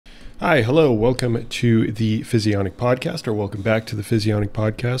Hi, hello, welcome to the Physionic podcast, or welcome back to the Physionic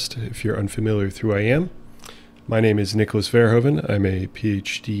podcast if you're unfamiliar with who I am. My name is Nicholas Verhoeven. I'm a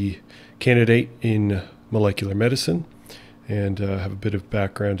PhD candidate in molecular medicine and have a bit of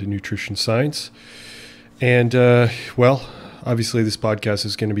background in nutrition science. And, obviously this podcast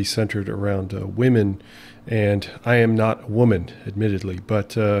is going to be centered around women, and I am not a woman, admittedly,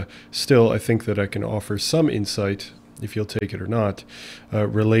 but still I think that I can offer some insight, if you'll take it or not,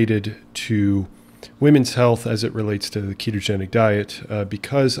 related to women's health as it relates to the ketogenic diet,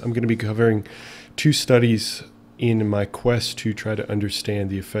 because I'm going to be covering two studies in my quest to try to understand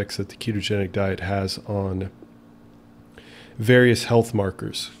the effects that the ketogenic diet has on various health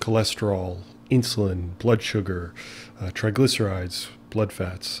markers: cholesterol, insulin, blood sugar, triglycerides, blood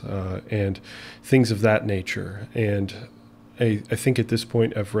fats, and things of that nature. And I think at this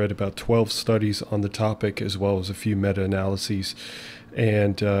point I've read about 12 studies on the topic, as well as a few meta-analyses,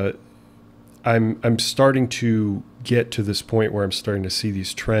 and I'm starting to get to this point where I'm starting to see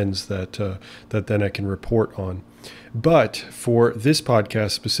these trends that then I can report on. But for this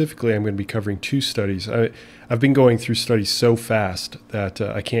podcast specifically, I'm going to be covering two studies. I've been going through studies so fast that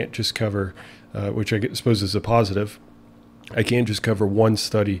I can't just cover, which I suppose is a positive. I can't just cover one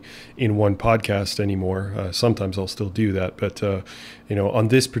study in one podcast anymore. Sometimes I'll still do that, but on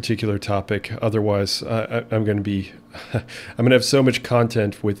this particular topic, otherwise I'm going to have so much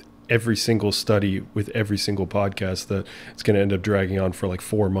content with every single study, with every single podcast, that it's going to end up dragging on for like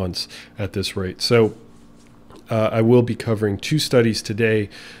 4 months at this rate. So I will be covering two studies today,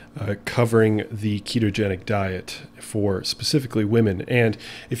 covering the ketogenic diet for specifically women. And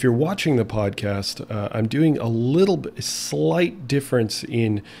if you're watching the podcast, I'm doing a slight difference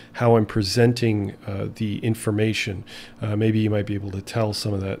in how I'm presenting the information. Maybe you might be able to tell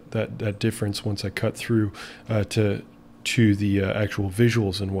some of that difference once I cut through to the actual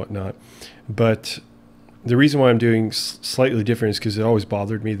visuals and whatnot. But the reason why I'm doing slightly different is because it always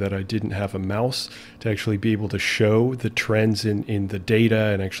bothered me that I didn't have a mouse to actually be able to show the trends in the data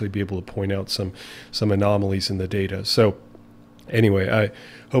and actually be able to point out some anomalies in the data. So anyway,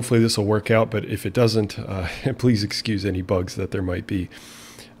 hopefully this will work out, but if it doesn't, please excuse any bugs that there might be.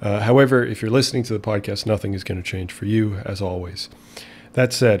 However, if you're listening to the podcast, nothing is going to change for you, as always.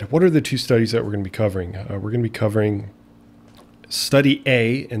 That said, what are the two studies that we're going to be covering? We're going to be covering Study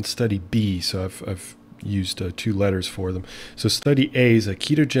A and Study B. So I've used two letters for them. So Study A is a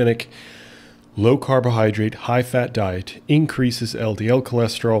ketogenic, low carbohydrate, high fat diet, increases LDL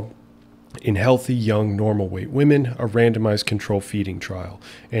cholesterol in healthy, young, normal weight women, a randomized control feeding trial.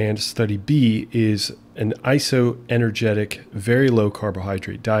 And Study B is an isoenergetic, very low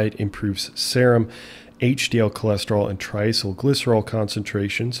carbohydrate diet, improves serum, HDL cholesterol, and triacylglycerol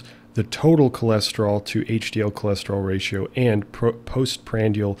concentrations, the total cholesterol to HDL cholesterol ratio, and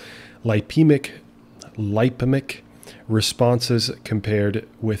postprandial lipemic responses compared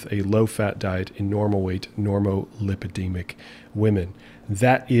with a low-fat diet in normal weight, normolipidemic women.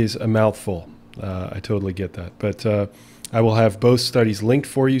 That is a mouthful. I totally get that, but I will have both studies linked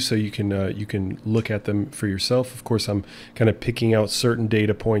for you so you can look at them for yourself. Of course, I'm kind of picking out certain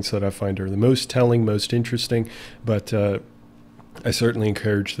data points that I find are the most telling, most interesting, but I certainly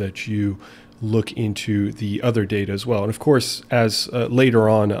encourage that you look into the other data as well. And of course, as later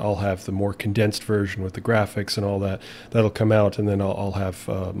on, I'll have the more condensed version with the graphics and all that. That'll come out, and then I'll have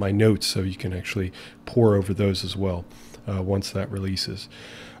my notes so you can actually pore over those as well once that releases.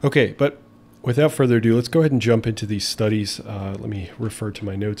 Okay, but without further ado, let's go ahead and jump into these studies. Let me refer to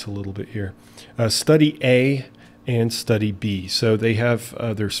my notes a little bit here. Study A and Study B. So they have,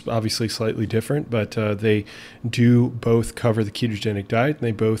 they're obviously slightly different, but they do both cover the ketogenic diet, and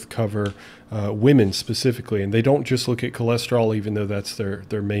they both cover women specifically. And they don't just look at cholesterol, even though that's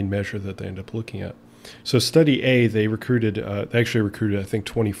their main measure that they end up looking at. So Study A, they actually recruited, I think,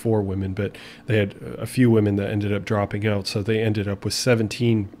 24 women, but they had a few women that ended up dropping out. So they ended up with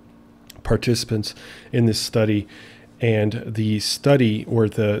 17 participants in this study. And the study, or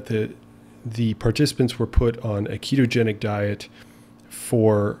the participants, were put on a ketogenic diet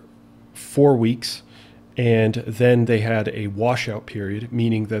for 4 weeks, and then they had a washout period,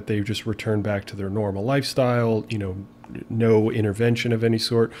 meaning that they just returned back to their normal lifestyle, no intervention of any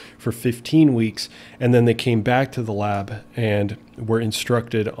sort, for 15 weeks. And then they came back to the lab and were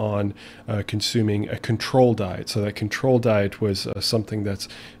instructed on consuming a control diet. So that control diet was something that's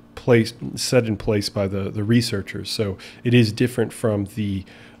set in place by the researchers. So it is different from the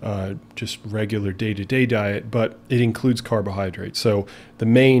just regular day-to-day diet, but it includes carbohydrates. So the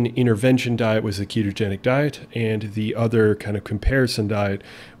main intervention diet was the ketogenic diet, and the other kind of comparison diet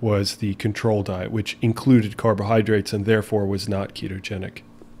was the control diet, which included carbohydrates and therefore was not ketogenic.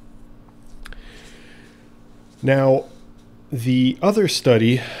 Now, the other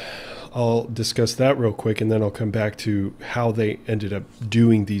study, I'll discuss that real quick, and then I'll come back to how they ended up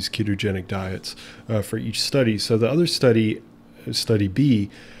doing these ketogenic diets for each study. So the other study, study B,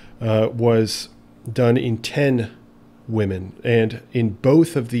 was done in 10 women. And in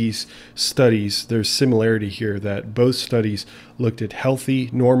both of these studies, there's similarity here that both studies looked at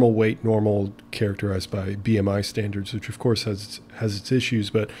healthy, normal weight, normal characterized by BMI standards, which of course has its issues,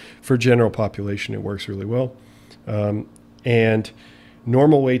 but for general population, it works really well. And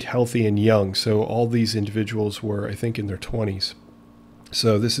normal weight, healthy, and young. So all these individuals were, I think, in their 20s.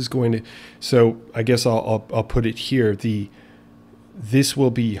 So this is going to, so I guess I'll put it here. This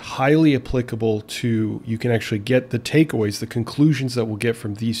will be highly applicable to, you can actually get the takeaways, the conclusions that we'll get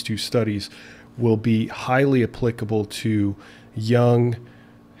from these two studies will be highly applicable to young,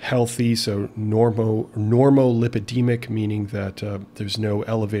 healthy, so normolipidemic, meaning that there's no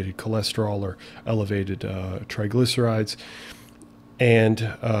elevated cholesterol or elevated triglycerides,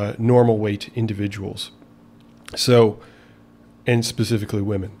 and normal weight individuals. So, and specifically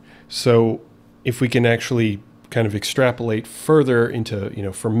women. So if we can actually kind of extrapolate further into,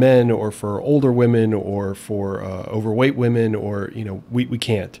 for men or for older women or for overweight women, or, we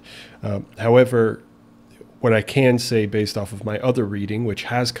can't. However, what I can say based off of my other reading, which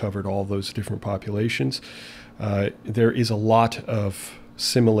has covered all those different populations, there is a lot of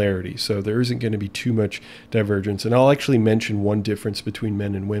similarity. So there isn't going to be too much divergence. And I'll actually mention one difference between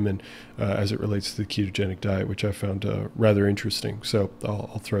men and women as it relates to the ketogenic diet, which I found rather interesting. So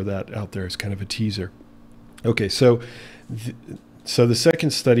I'll throw that out there as kind of a teaser. Okay, so the second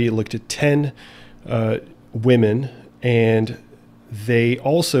study looked at 10 women, and they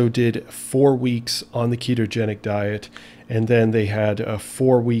also did 4 weeks on the ketogenic diet, and then they had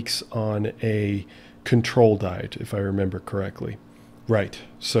 4 weeks on a control diet, if I remember correctly. Right.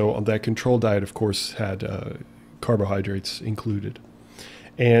 So on that control diet, of course, had carbohydrates included.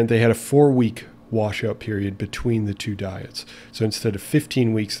 And they had a 4-week washout period between the two diets. So instead of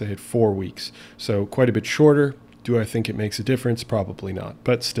 15 weeks, they had 4 weeks. So quite a bit shorter. Do I think it makes a difference? Probably not.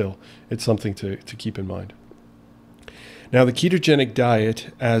 But still, it's something to keep in mind. Now, the ketogenic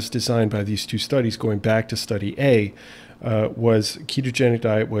diet, as designed by these two studies, going back to study A, ketogenic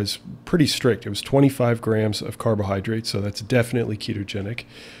diet was pretty strict. It was 25 grams of carbohydrates, so that's definitely ketogenic,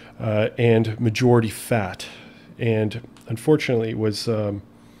 and majority fat. And unfortunately, it was,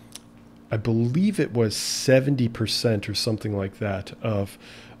 I believe it was 70% or something like that of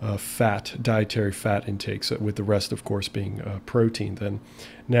fat, dietary fat intake, so with the rest, of course, being protein then.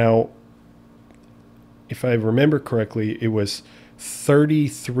 Now, if I remember correctly, it was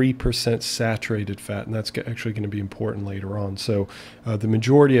 33% saturated fat, and that's actually going to be important later on. So the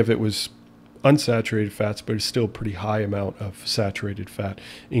majority of it was unsaturated fats, but it's still a pretty high amount of saturated fat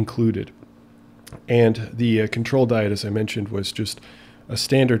included. And the control diet, as I mentioned, was just a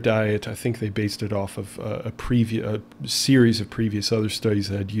standard diet. I think they based it off of a series of previous other studies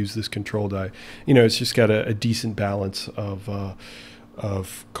that had used this control diet. It's just got a decent balance of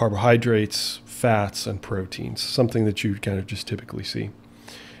carbohydrates, fats, and proteins, something that you kind of just typically see.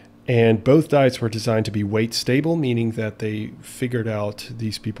 And both diets were designed to be weight stable, meaning that they figured out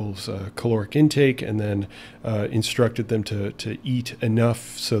these people's caloric intake and then instructed them to eat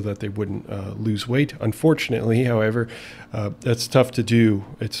enough so that they wouldn't lose weight. Unfortunately, however, that's tough to do.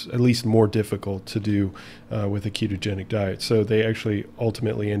 It's at least more difficult to do with a ketogenic diet. So they actually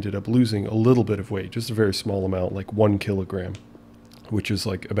ultimately ended up losing a little bit of weight, just a very small amount, like 1 kilogram. Which is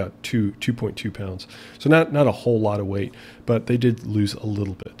like about 2.2 pounds. So not a whole lot of weight, but they did lose a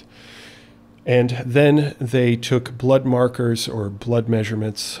little bit. And then they took blood markers or blood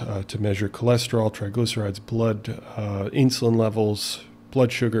measurements to measure cholesterol, triglycerides, blood, insulin levels,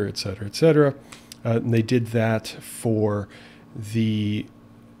 blood sugar, et cetera, et cetera. And they did that for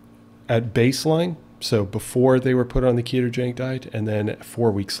at baseline, so before they were put on the ketogenic diet, and then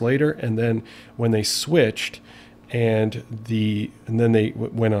 4 weeks later, and then when they switched, and then they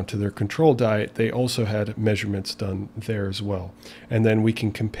went on to their control diet, they also had measurements done there as well. And then we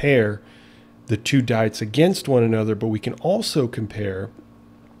can compare the two diets against one another, but we can also compare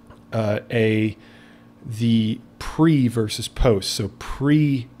the pre versus post. So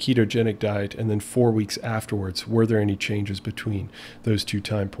pre-ketogenic diet and then 4 weeks afterwards, were there any changes between those two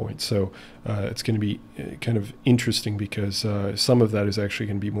time points? So it's going to be kind of interesting because some of that is actually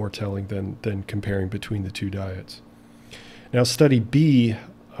going to be more telling than comparing between the two diets. Now, study B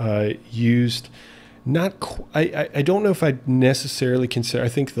used I don't know if I'd necessarily consider, I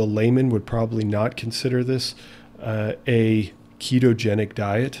think the layman would probably not consider this a ketogenic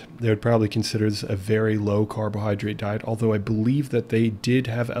diet. They would probably consider this a very low carbohydrate diet, although I believe that they did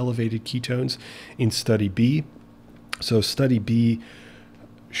have elevated ketones in study B. So study B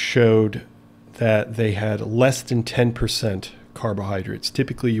showed that they had less than 10% carbohydrates.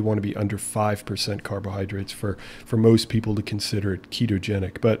 Typically, you want to be under 5% carbohydrates for most people to consider it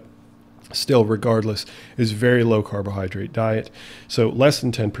ketogenic. But still, regardless, is very low carbohydrate diet. So less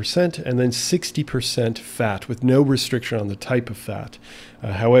than 10%, and then 60% fat with no restriction on the type of fat.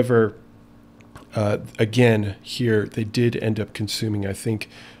 However, again, here they did end up consuming, I think,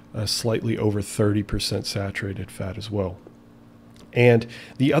 slightly over 30% saturated fat as well. And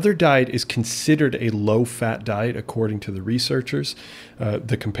the other diet is considered a low-fat diet according to the researchers.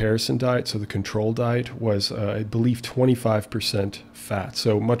 The comparison diet, so the control diet, was, I believe, 25% fat,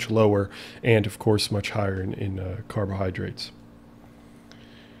 so much lower and, of course, much higher in carbohydrates.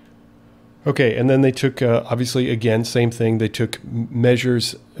 Okay, and then they took, obviously, again, same thing. They took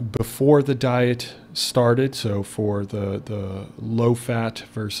measures before the diet started, so for the low-fat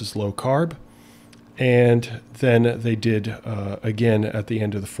versus low-carb. And then they did, again, at the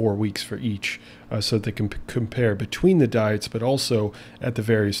end of the 4 weeks for each, so that they can compare between the diets, but also at the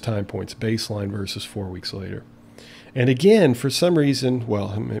various time points, baseline versus 4 weeks later. And again, for some reason,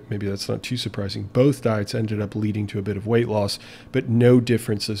 well, maybe that's not too surprising, both diets ended up leading to a bit of weight loss, but no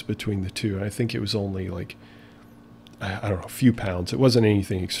differences between the two. And I think it was only like, I don't know, a few pounds. It wasn't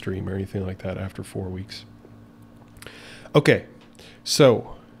anything extreme or anything like that after 4 weeks. Okay,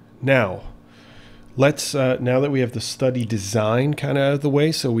 so now, let's, now that we have the study design kind of out of the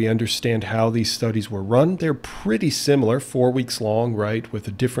way, so we understand how these studies were run, they're pretty similar, 4 weeks long, right, with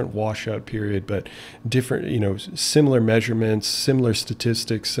a different washout period, but different, you know, similar measurements, similar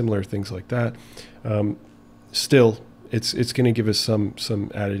statistics, similar things like that. Still, it's going to give us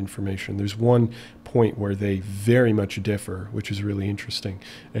some added information. There's one point where they very much differ, which is really interesting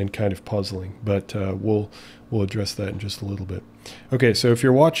and kind of puzzling, but we'll address that in just a little bit. Okay, so if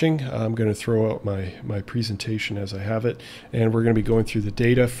you're watching, I'm going to throw out my presentation as I have it, and we're going to be going through the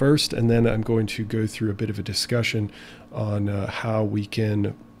data first, and then I'm going to go through a bit of a discussion on how we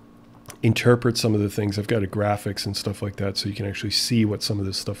can interpret some of the things. I've got graphics and stuff like that, so you can actually see what some of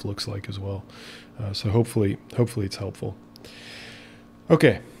this stuff looks like as well. So hopefully it's helpful.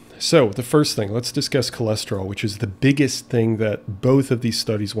 Okay. So the first thing, let's discuss cholesterol, which is the biggest thing that both of these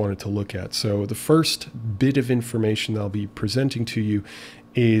studies wanted to look at. So the first bit of information that I'll be presenting to you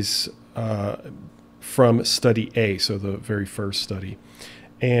is from study A, so the very first study.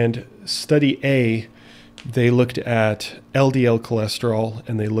 And study A, they looked at LDL cholesterol,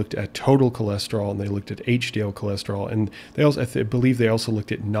 and they looked at total cholesterol, and they looked at HDL cholesterol, and they also, I believe they also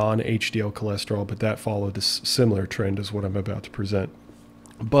looked at non-HDL cholesterol, but that followed a similar trend as what I'm about to present.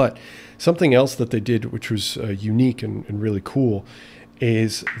 But something else that they did, which was unique and really cool,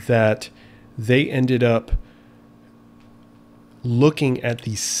 is that they ended up looking at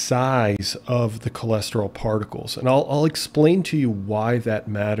the size of the cholesterol particles. And I'll explain to you why that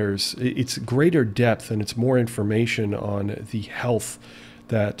matters. It's greater depth and it's more information on the health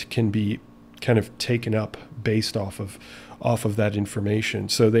that can be kind of taken up based off of that information.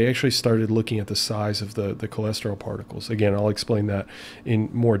 So they actually started looking at the size of the cholesterol particles. Again, I'll explain that in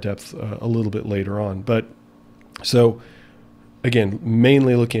more depth a little bit later on. But so again,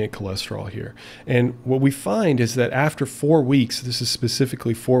 mainly looking at cholesterol here. And what we find is that after 4 weeks, this is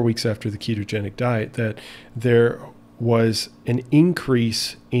specifically 4 weeks after the ketogenic diet, that there was an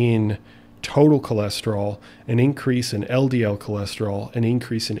increase in total cholesterol, an increase in LDL cholesterol, an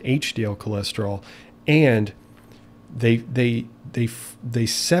increase in HDL cholesterol, and they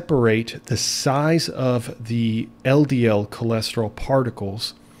separate the size of the LDL cholesterol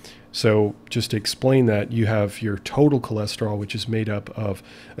particles. So just to explain that, you have your total cholesterol, which is made up of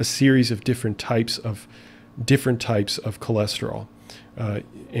a series of different types of cholesterol.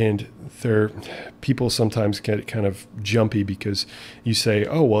 And people sometimes get kind of jumpy because you say,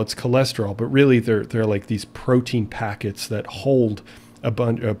 oh, well, it's cholesterol, but really they're like these protein packets that hold a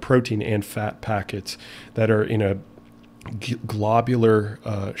bunch of protein and fat packets that are in a globular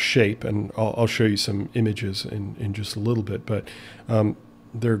shape, and I'll show you some images in just a little bit, but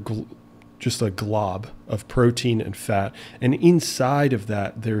they're just a glob of protein and fat, and inside of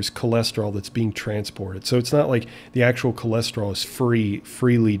that there's cholesterol that's being transported. So it's not like the actual cholesterol is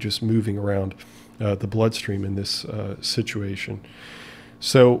freely just moving around the bloodstream in this situation.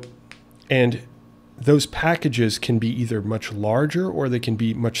 So, and those packages can be either much larger or they can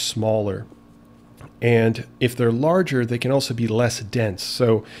be much smaller. And if they're larger, they can also be less dense.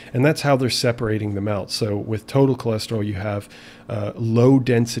 So, and that's how they're separating them out. So with total cholesterol, you have low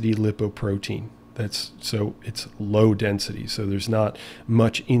density lipoprotein. So it's low density, so there's not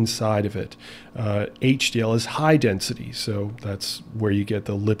much inside of it. HDL is high density, so that's where you get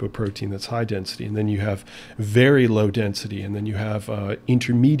the lipoprotein that's high density. And then you have very low density, and then you have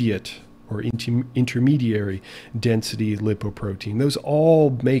intermediate or intermediary density lipoprotein. Those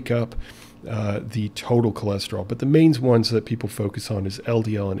all make up the total cholesterol, but the main ones that people focus on is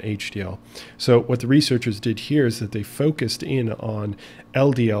LDL and HDL. So what the researchers did here is that they focused in on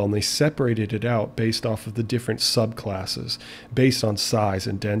LDL and they separated it out based off of the different subclasses based on size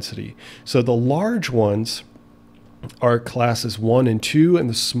and density. So the large ones are classes 1 and 2, and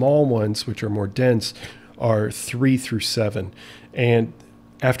the small ones, which are more dense, are 3 through 7. And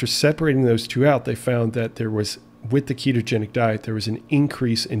after separating those two out, they found that with the ketogenic diet, there was an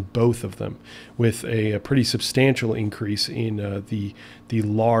increase in both of them, with a pretty substantial increase in the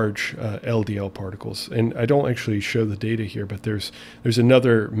large LDL particles. And I don't actually show the data here, but there's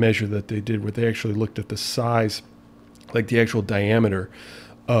another measure that they did where they actually looked at the size, like the actual diameter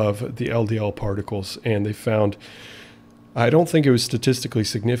of the LDL particles, and they found, I don't think it was statistically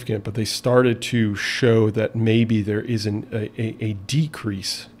significant, but they started to show that maybe there is a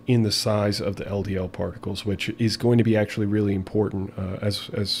decrease in the size of the LDL particles, which is going to be actually really important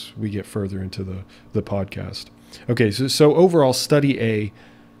as we get further into the podcast. Okay, so overall, study A,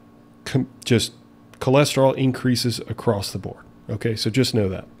 just cholesterol increases across the board. Okay, so just know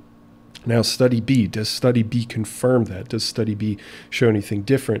that. Now, study B, does study B confirm that? Does study B show anything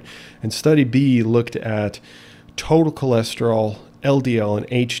different? And study B looked at total cholesterol, LDL, and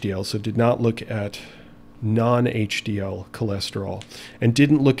HDL, so did not look at non-HDL cholesterol, and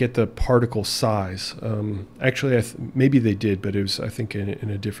didn't look at the particle size. Actually, maybe they did, but it was, I think, in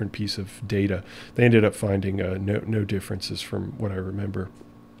a different piece of data. They ended up finding no differences from what I remember,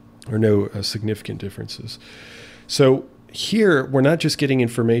 or no significant differences. So here, we're not just getting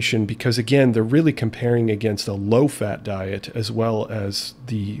information because, again, they're really comparing against a low-fat diet as well as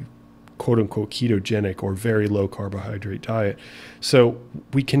the quote-unquote ketogenic or very low carbohydrate diet. So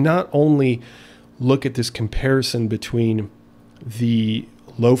we can not only look at this comparison between the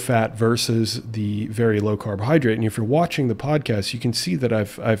low fat versus the very low carbohydrate. And if you're watching the podcast, you can see that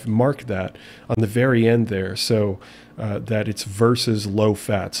I've marked that on the very end there. So that it's versus low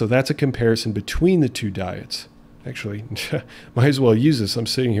fat. So that's a comparison between the two diets. Actually, might as well use this. I'm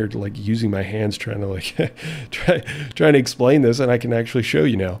sitting here using my hands trying to trying to explain this, and I can actually show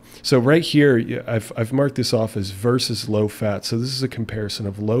you now. So right here, I've marked this off as versus low fat. So this is a comparison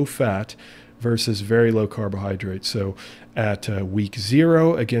of low fat versus very low carbohydrate. So at week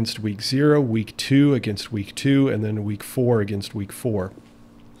 0 against week 0, week 2 against week 2, and then week 4 against week 4.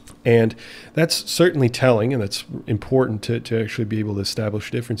 And that's certainly telling, and that's important to actually be able to establish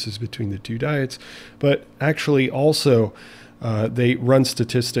differences between the two diets. But actually also they run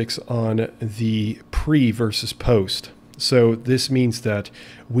statistics on the pre versus post. So this means that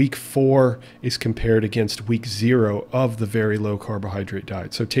week 4 is compared against week 0 of the very low carbohydrate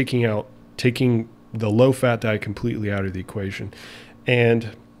diet. So taking the low fat diet completely out of the equation.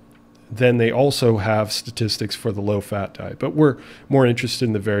 And then they also have statistics for the low fat diet, but we're more interested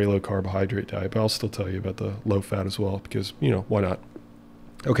in the very low carbohydrate diet, but I'll still tell you about the low fat as well, because, why not?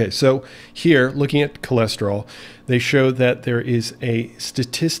 Okay, so here, looking at cholesterol, they show that there is a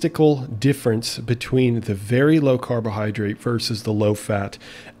statistical difference between the very low carbohydrate versus the low fat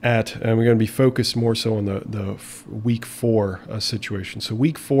and we're going to be focused more so on the week 4 situation. So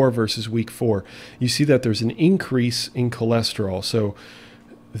week 4 versus week 4, you see that there's an increase in cholesterol. So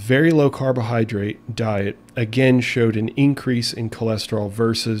very low carbohydrate diet again showed an increase in cholesterol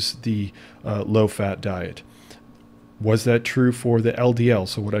versus the low fat diet. Was that true for the LDL?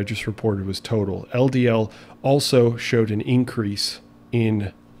 So what I just reported was total. LDL also showed an increase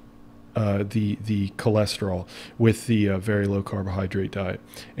in the cholesterol with the very low carbohydrate diet.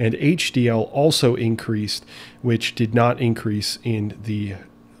 And HDL also increased, which did not increase in the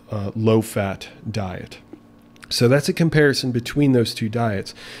low fat diet. So that's a comparison between those two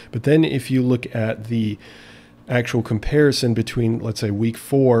diets. But then if you look at the actual comparison between, let's say, week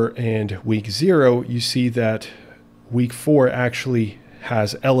 4 and week 0, you see that week 4 actually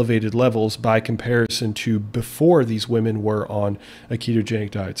has elevated levels by comparison to before these women were on a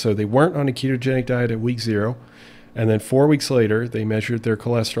ketogenic diet. So they weren't on a ketogenic diet at week 0. And then 4 weeks later, they measured their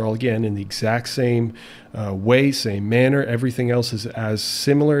cholesterol again in the exact same way, same manner. Everything else is as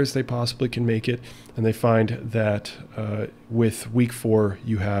similar as they possibly can make it. And they find that with week 4,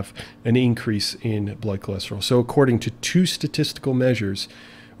 you have an increase in blood cholesterol. So according to two statistical measures,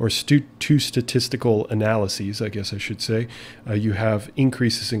 or two statistical analyses, I guess I should say, you have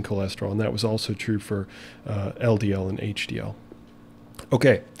increases in cholesterol. And that was also true for LDL and HDL.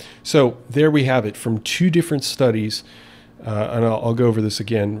 Okay, so there we have it from two different studies, and I'll go over this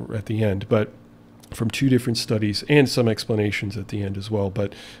again at the end, but from two different studies and some explanations at the end as well.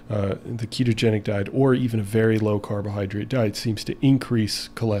 But the ketogenic diet or even a very low carbohydrate diet seems to increase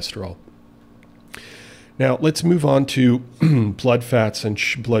cholesterol. Now let's move on to blood fats and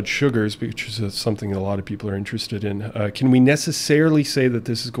blood sugars, which is something a lot of people are interested in. Can we necessarily say that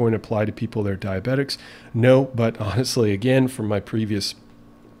this is going to apply to people that are diabetics? No, but honestly, again, from my previous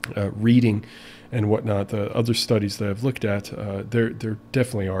reading and whatnot, the other studies that I've looked at, there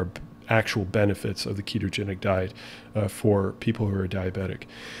definitely are actual benefits of the ketogenic diet for people who are diabetic.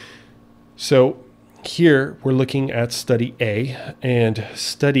 So here we're looking at study A, and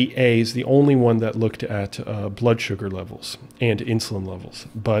study A is the only one that looked at blood sugar levels and insulin levels,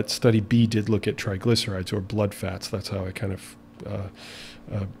 but study B did look at triglycerides or blood fats. That's how I kind of,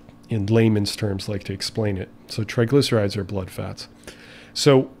 in layman's terms, like to explain it. So triglycerides are blood fats.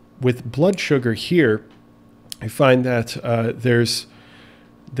 So with blood sugar here, I find that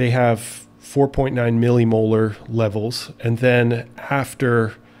they have 4.9 millimolar levels, and then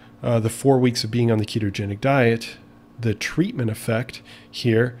after the 4 weeks of being on the ketogenic diet, the treatment effect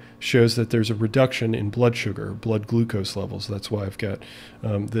here shows that there's a reduction in blood sugar, blood glucose levels. That's why I've got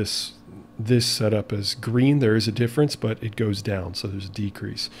this set up as green. There is a difference, but it goes down, so there's a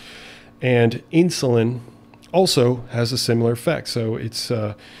decrease. And insulin also has a similar effect. So it's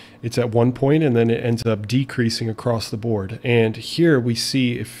at one point, and then it ends up decreasing across the board. And here we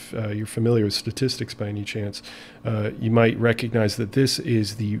see, if you're familiar with statistics by any chance, you might recognize that this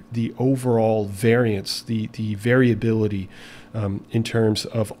is the overall variance, the variability in terms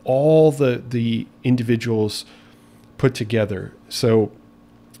of all the individuals put together. So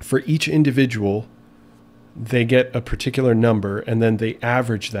for each individual, they get a particular number, and then they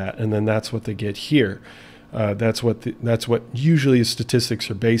average that, and then that's what they get here. That's what usually statistics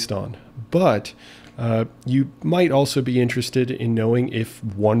are based on. But you might also be interested in knowing if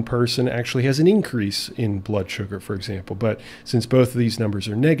one person actually has an increase in blood sugar, for example. But since both of these numbers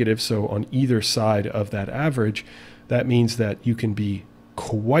are negative, so on either side of that average, that means that you can be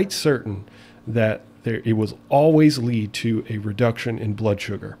quite certain that it will always lead to a reduction in blood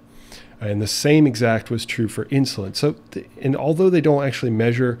sugar. And the same exact was true for insulin. So, and although they don't actually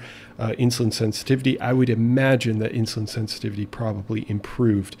measure insulin sensitivity, I would imagine that insulin sensitivity probably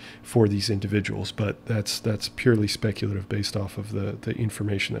improved for these individuals. But that's purely speculative based off of the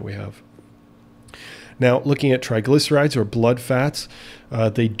information that we have. Now, looking at triglycerides or blood fats,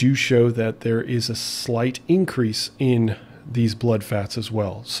 they do show that there is a slight increase in these blood fats as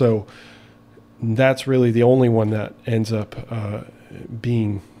well. So that's really the only one that ends up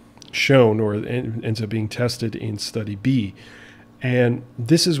being shown or ends up being tested in study B. And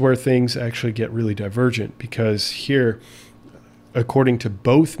this is where things actually get really divergent, because here, according to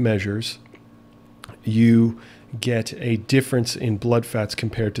both measures, you get a difference in blood fats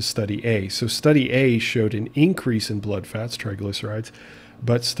compared to study A. So study A showed an increase in blood fats, triglycerides,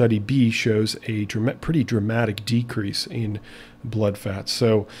 but study B shows a pretty dramatic decrease in blood fats.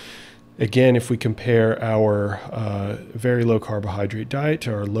 So again, if we compare our very low carbohydrate diet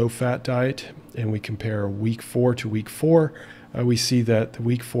to our low fat diet, and we compare week 4 to week 4, we see that the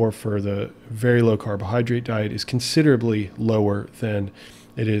week 4 for the very low carbohydrate diet is considerably lower than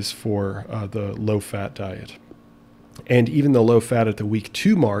it is for the low fat diet. And even the low fat at the week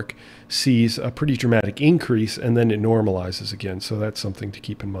 2 mark sees a pretty dramatic increase, and then it normalizes again. So that's something to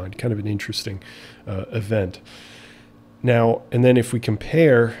keep in mind, kind of an interesting event. Now, and then if we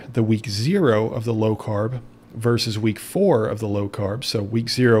compare the week 0 of the low carb versus week 4 of the low carb, so week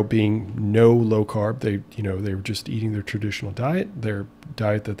 0 being no low carb, they were just eating their traditional diet, their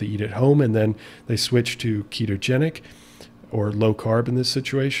diet that they eat at home, and then they switched to ketogenic or low carb in this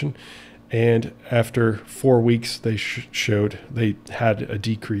situation. And after 4 weeks, they showed they had a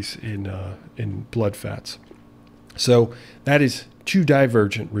decrease in blood fats. So that is two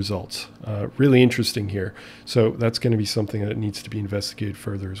divergent results. Really interesting here. So that's going to be something that needs to be investigated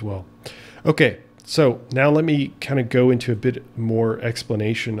further as well. Okay, so now let me kind of go into a bit more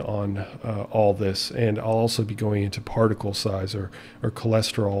explanation on all this, and I'll also be going into particle size or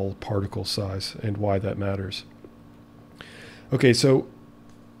cholesterol particle size and why that matters. Okay, so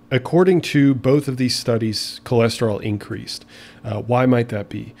according to both of these studies, cholesterol increased. Why might that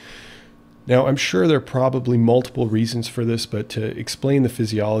be? Now, I'm sure there are probably multiple reasons for this, but to explain the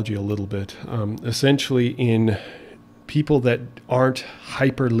physiology a little bit, essentially in people that aren't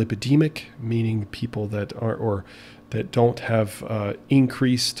hyperlipidemic, meaning people that are or that don't have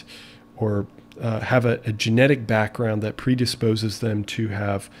increased or have a genetic background that predisposes them to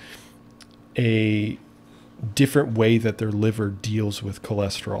have a different way that their liver deals with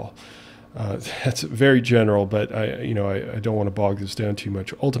cholesterol. That's very general, but I don't want to bog this down too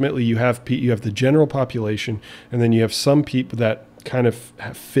much. Ultimately, you have the general population, and then you have some people that kind of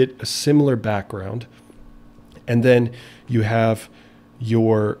fit a similar background, and then you have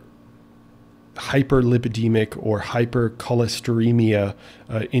your hyperlipidemic or hypercholesteremia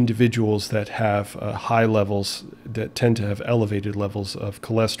individuals that have high levels, that tend to have elevated levels of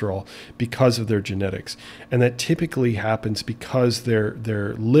cholesterol because of their genetics. And that typically happens because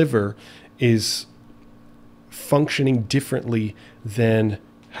their liver is functioning differently than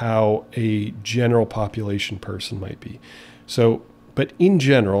how a general population person might be. So, but in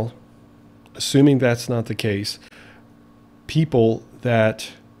general, assuming that's not the case, people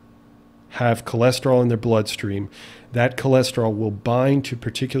that have cholesterol in their bloodstream, that cholesterol will bind to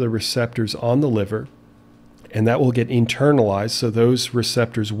particular receptors on the liver, and that will get internalized. So those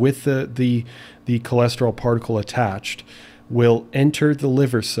receptors with the cholesterol particle attached will enter the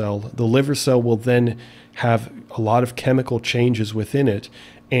liver cell. The liver cell will then have a lot of chemical changes within it,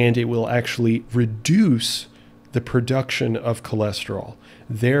 and it will actually reduce the production of cholesterol,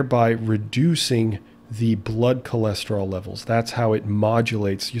 thereby reducing the blood cholesterol levels. That's how it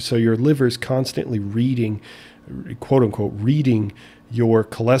modulates. So your liver is constantly reading, quote unquote, reading your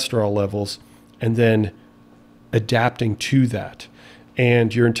cholesterol levels and then adapting to that.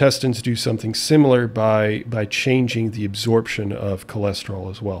 And your intestines do something similar by changing the absorption of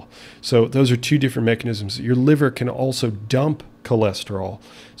cholesterol as well. So those are two different mechanisms. Your liver can also dump cholesterol.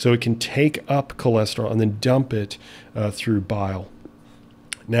 So it can take up cholesterol and then dump it through bile.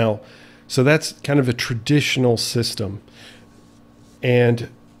 Now, so that's kind of a traditional system. And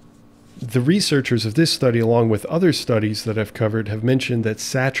the researchers of this study, along with other studies that I've covered, have mentioned that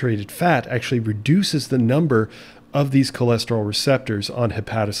saturated fat actually reduces the number of these cholesterol receptors on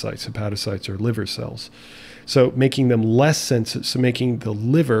hepatocytes. Hepatocytes are liver cells. So making them less sensitive, so making the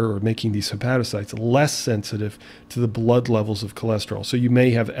liver, or making these hepatocytes less sensitive to the blood levels of cholesterol. So you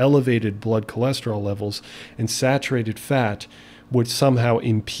may have elevated blood cholesterol levels, and saturated fat would somehow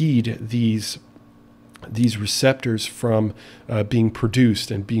impede these receptors from being produced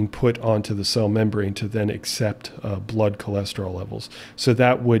and being put onto the cell membrane to then accept blood cholesterol levels. So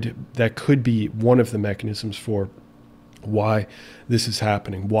that could be one of the mechanisms for why this is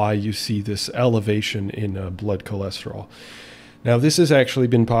happening, why you see this elevation in blood cholesterol. Now, this has actually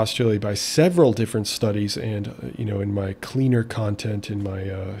been postulated by several different studies, and in my cleaner content, in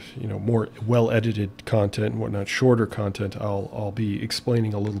my more well-edited content and whatnot, shorter content, I'll be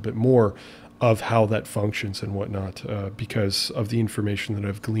explaining a little bit more of how that functions and whatnot, because of the information that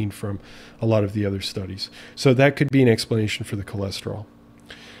I've gleaned from a lot of the other studies. So that could be an explanation for the cholesterol.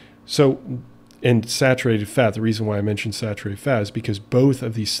 So, and saturated fat, the reason why I mentioned saturated fat is because both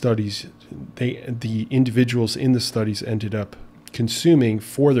of these studies, the individuals in the studies ended up consuming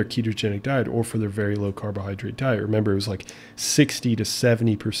for their ketogenic diet or for their very low carbohydrate diet. Remember, it was like 60 to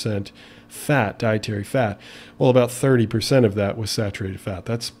 70% fat, dietary fat. Well, about 30% of that was saturated fat.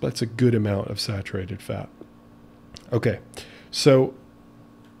 That's a good amount of saturated fat. Okay, so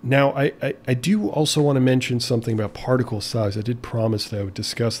now I do also want to mention something about particle size. I did promise that I would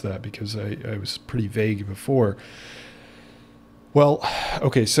discuss that because I was pretty vague before. Well,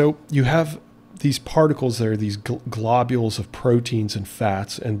 okay, so you have these particles that are these globules of proteins and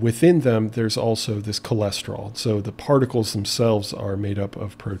fats, and within them there's also this cholesterol. So the particles themselves are made up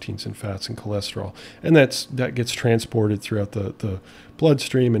of proteins and fats and cholesterol, and that gets transported throughout the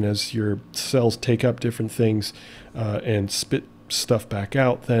bloodstream, and as your cells take up different things and spit stuff back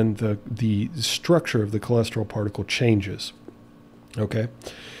out, then the structure of the cholesterol particle changes. Okay,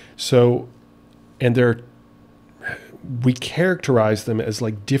 so, and we characterize them as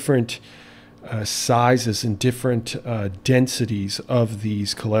like different sizes and different densities of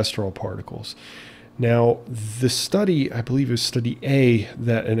these cholesterol particles. Now, the study, I believe it was study A,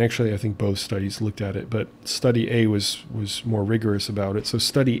 and actually I think both studies looked at it, but study A was more rigorous about it. So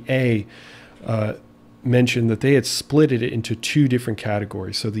study A mentioned that they had split it into two different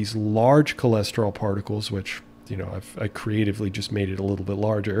categories. So these large cholesterol particles, which I creatively just made it a little bit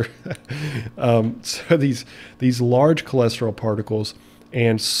larger. So these large cholesterol particles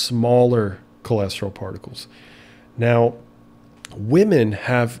and smaller cholesterol particles. Now, women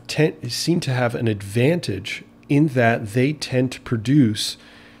seem to have an advantage in that they tend to produce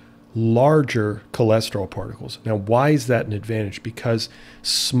larger cholesterol particles. Now, why is that an advantage? Because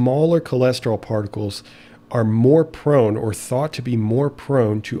smaller cholesterol particles are more prone, or thought to be more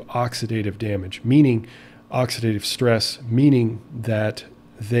prone, to oxidative damage, meaning oxidative stress, meaning that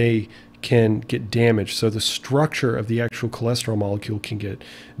they can get damaged. So the structure of the actual cholesterol molecule can get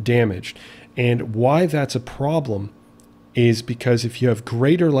damaged. And why that's a problem is because if you have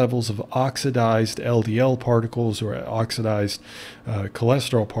greater levels of oxidized LDL particles or oxidized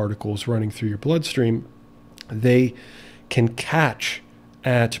cholesterol particles running through your bloodstream, they can catch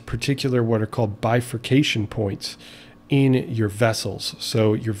at particular what are called bifurcation points in your vessels.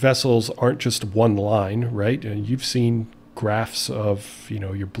 So your vessels aren't just one line, right? And you've seen graphs of, you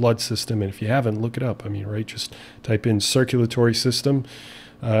know, your blood system, and if you haven't, look it up. I mean, right, just type in circulatory system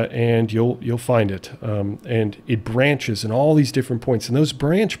and you'll find it. And it branches in all these different points, and those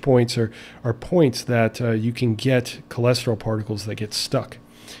branch points are points that you can get cholesterol particles that get stuck.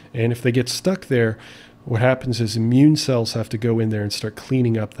 And if they get stuck there, what happens is immune cells have to go in there and start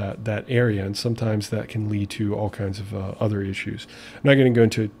cleaning up that area, and sometimes that can lead to all kinds of other issues. I'm not going to go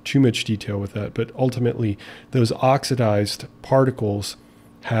into too much detail with that, but ultimately those oxidized particles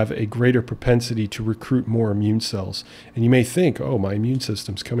have a greater propensity to recruit more immune cells. And you may think, oh, my immune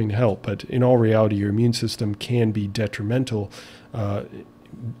system's coming to help, but in all reality, your immune system can be detrimental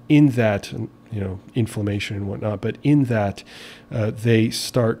in that, you know, inflammation and whatnot, but in that they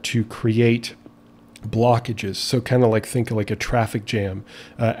start to create blockages. So kind of like, think of like a traffic jam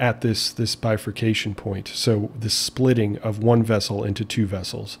at this bifurcation point. So the splitting of one vessel into two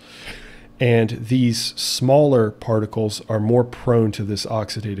vessels. And these smaller particles are more prone to this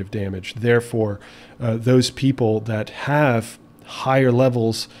oxidative damage. Therefore, those people that have higher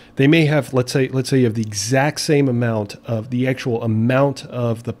levels, they may have, let's say you have the exact same amount of the actual amount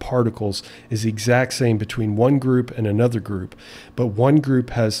of the particles is the exact same between one group and another group, but one group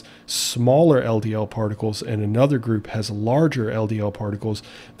has smaller LDL particles and another group has larger LDL particles.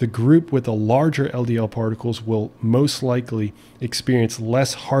 The group with the larger LDL particles will most likely experience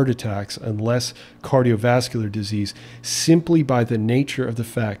less heart attacks and less cardiovascular disease simply by the nature of the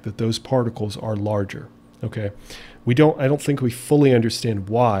fact that those particles are larger. Okay. I don't think we fully understand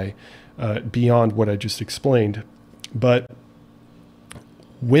why beyond what I just explained, but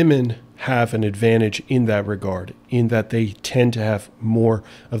women have an advantage in that regard, in that they tend to have more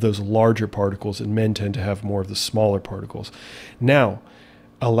of those larger particles and men tend to have more of the smaller particles. Now,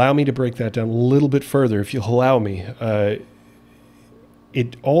 allow me to break that down a little bit further, if you'll allow me.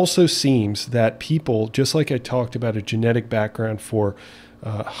 It also seems that people, just like I talked about a genetic background for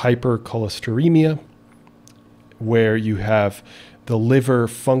hypercholesteremia, where you have the liver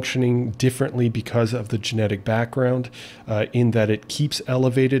functioning differently because of the genetic background, in that it keeps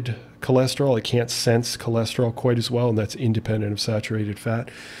elevated cholesterol. It can't sense cholesterol quite as well, and that's independent of saturated fat.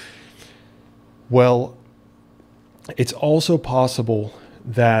 Well, it's also possible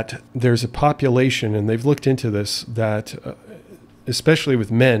that there's a population, and they've looked into this, that especially with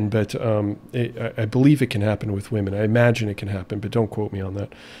men, but I believe it can happen with women. I imagine it can happen, but don't quote me on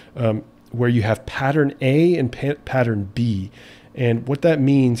that. Where you have pattern A and pattern B. And what that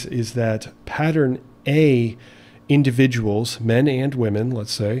means is that pattern A individuals, men and women,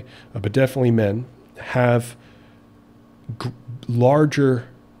 let's say, but definitely men, have larger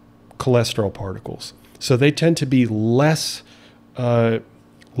cholesterol particles. So they tend to be less in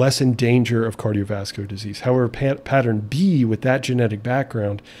danger of cardiovascular disease. However, pattern B, with that genetic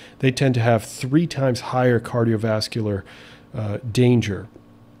background, they tend to have 3 times higher cardiovascular danger.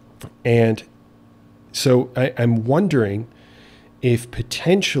 And so I'm wondering if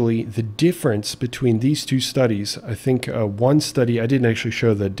potentially the difference between these two studies, I think one study, I didn't actually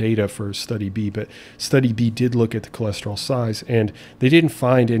show the data for study B, but study B did look at the cholesterol size, and they didn't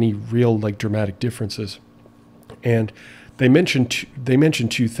find any real like dramatic differences. And they mentioned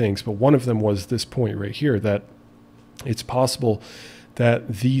 2 things, but one of them was this point right here, that it's possible that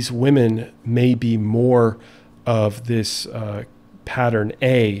these women may be more of this pattern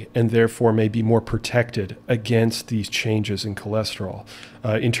A, and therefore may be more protected against these changes in cholesterol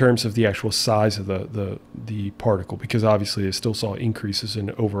in terms of the actual size of the particle, because obviously they still saw increases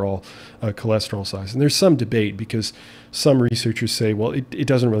in overall cholesterol size. And there's some debate, because some researchers say, well, it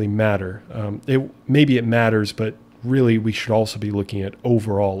doesn't really matter. Maybe it matters, but really we should also be looking at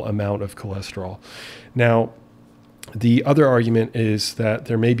overall amount of cholesterol. Now, the other argument is that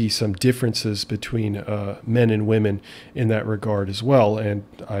there may be some differences between men and women in that regard as well, and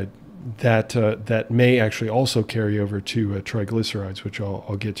that may actually also carry over to triglycerides, which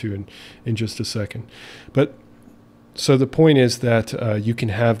I'll get to in just a second. But so the point is that you can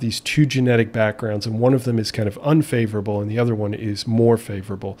have these 2 genetic backgrounds, and one of them is kind of unfavorable and the other one is more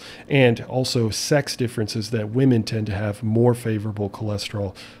favorable. And also sex differences, that women tend to have more favorable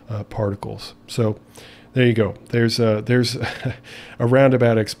cholesterol particles. So there you go. There's a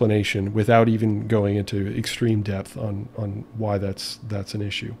roundabout explanation without even going into extreme depth on why that's an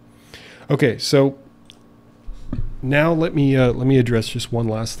issue. Okay, so now let me address just one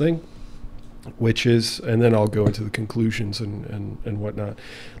last thing, which is, and then I'll go into the conclusions and whatnot.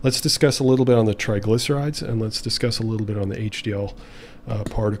 Let's discuss a little bit on the triglycerides, and let's discuss a little bit on the HDL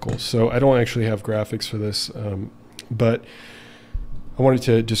particles. So I don't actually have graphics for this, but I wanted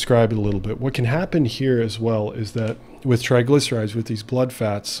to describe it a little bit. What can happen here as well is that with triglycerides, with these blood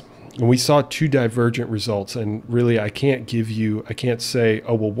fats, and we saw two divergent results, and really I can't say,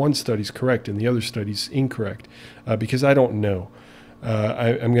 oh, well, one study's correct and the other study's incorrect, because I don't know.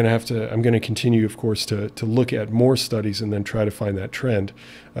 I'm going to continue, of course, to look at more studies and then try to find that trend,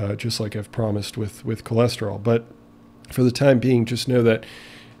 just like I've promised with cholesterol. But for the time being, just know that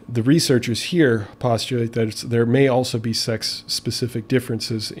the researchers here postulate that there may also be sex-specific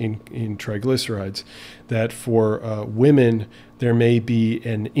differences in triglycerides, that for women, there may be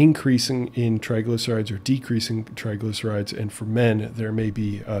an increasing in triglycerides or decreasing triglycerides, and for men, there may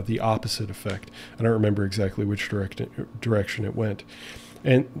be the opposite effect. I don't remember exactly which direction it went.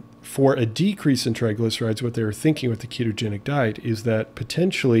 And for a decrease in triglycerides, what they were thinking with the ketogenic diet is that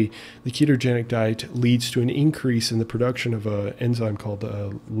potentially the ketogenic diet leads to an increase in the production of an enzyme called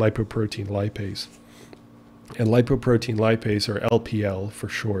lipoprotein lipase. And lipoprotein lipase, or LPL for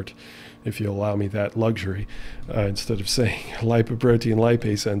short, if you allow me that luxury, instead of saying lipoprotein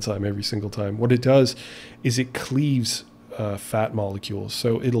lipase enzyme every single time, what it does is it cleaves fat molecules.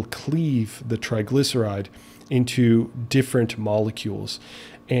 So it'll cleave the triglyceride into different molecules.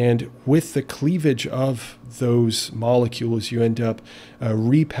 And with the cleavage of those molecules, you end up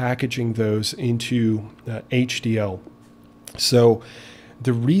repackaging those into HDL. So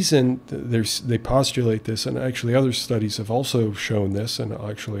the reason they postulate this, and actually other studies have also shown this, and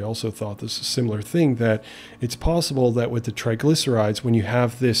actually also thought this is a similar thing, that it's possible that with the triglycerides, when you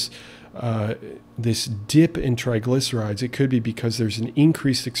have this dip in triglycerides, it could be because there's an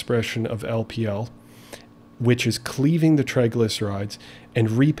increased expression of LPL, which is cleaving the triglycerides and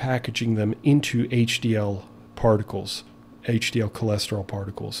repackaging them into HDL particles, HDL cholesterol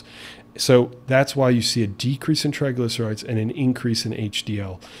particles. So that's why you see a decrease in triglycerides and an increase in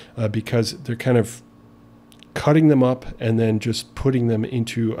HDL, because they're kind of cutting them up and then just putting them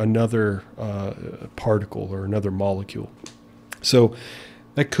into another particle or another molecule. So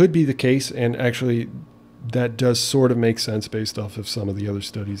that could be the case, and actually that does sort of make sense based off of some of the other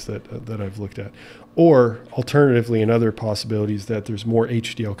studies that I've looked at. Or alternatively, another possibility is that there's more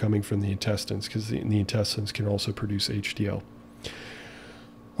HDL coming from the intestines, because the intestines can also produce HDL.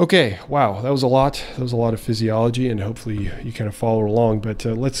 Okay, wow, that was a lot. That was a lot of physiology, and hopefully you kind of follow along. But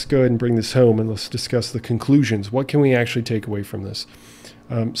let's go ahead and bring this home, and let's discuss the conclusions. What can we actually take away from this?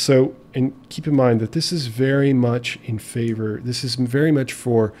 And keep in mind that this is very much in favor, this is very much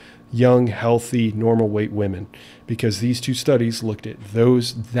for young, healthy, normal weight women, because these two studies looked at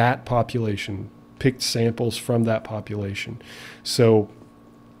that population, picked samples from that population. So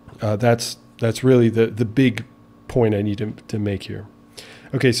that's really the big point I need to make here.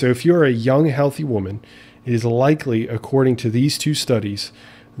 Okay, so if you're a young, healthy woman, it is likely, according to these two studies,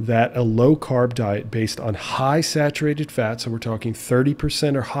 that a low-carb diet based on high saturated fat, so we're talking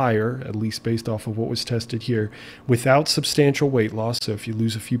 30% or higher, at least based off of what was tested here, without substantial weight loss, so if you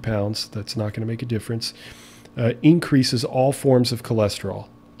lose a few pounds, that's not going to make a difference, increases all forms of cholesterol,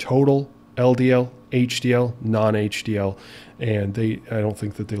 total, LDL, HDL, non-HDL, and I don't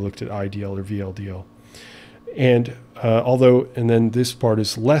think that they looked at IDL or VLDL. And and then this part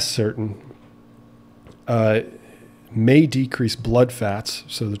is less certain, may decrease blood fats,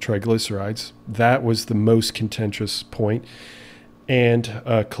 so the triglycerides. That was the most contentious point. And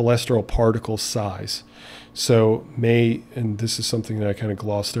cholesterol particle size. So and this is something that I kind of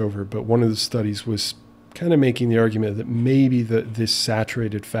glossed over, but one of the studies was kind of making the argument that maybe this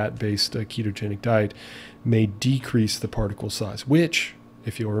saturated fat-based ketogenic diet may decrease the particle size, which,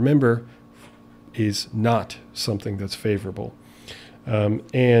 if you'll remember, is not something that's favorable.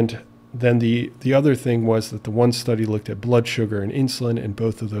 And then the other thing was that the one study looked at blood sugar and insulin, and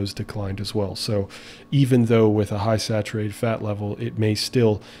both of those declined as well. So even though with a high saturated fat level, it may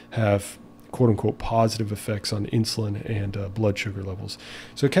still have quote unquote positive effects on insulin and blood sugar levels.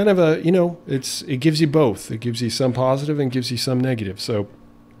 So kind of it gives you both. It gives you some positive and gives you some negative. So,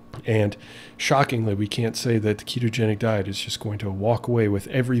 and shockingly, we can't say that the ketogenic diet is just going to walk away with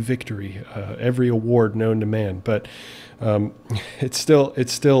every victory, every award known to man, but it still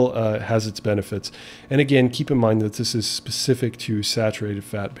has its benefits. And again, keep in mind that this is specific to saturated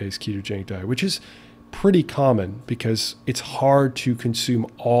fat-based ketogenic diet, which is pretty common because it's hard to consume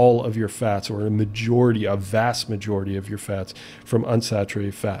all of your fats, or a vast majority of your fats from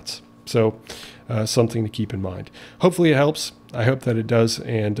unsaturated fats. So something to keep in mind. Hopefully it helps. I hope that it does,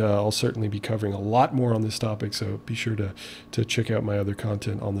 and I'll certainly be covering a lot more on this topic, so be sure to check out my other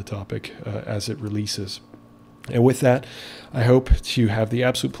content on the topic as it releases. And with that, I hope to have the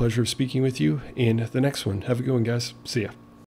absolute pleasure of speaking with you in the next one. Have a good one, guys. See ya.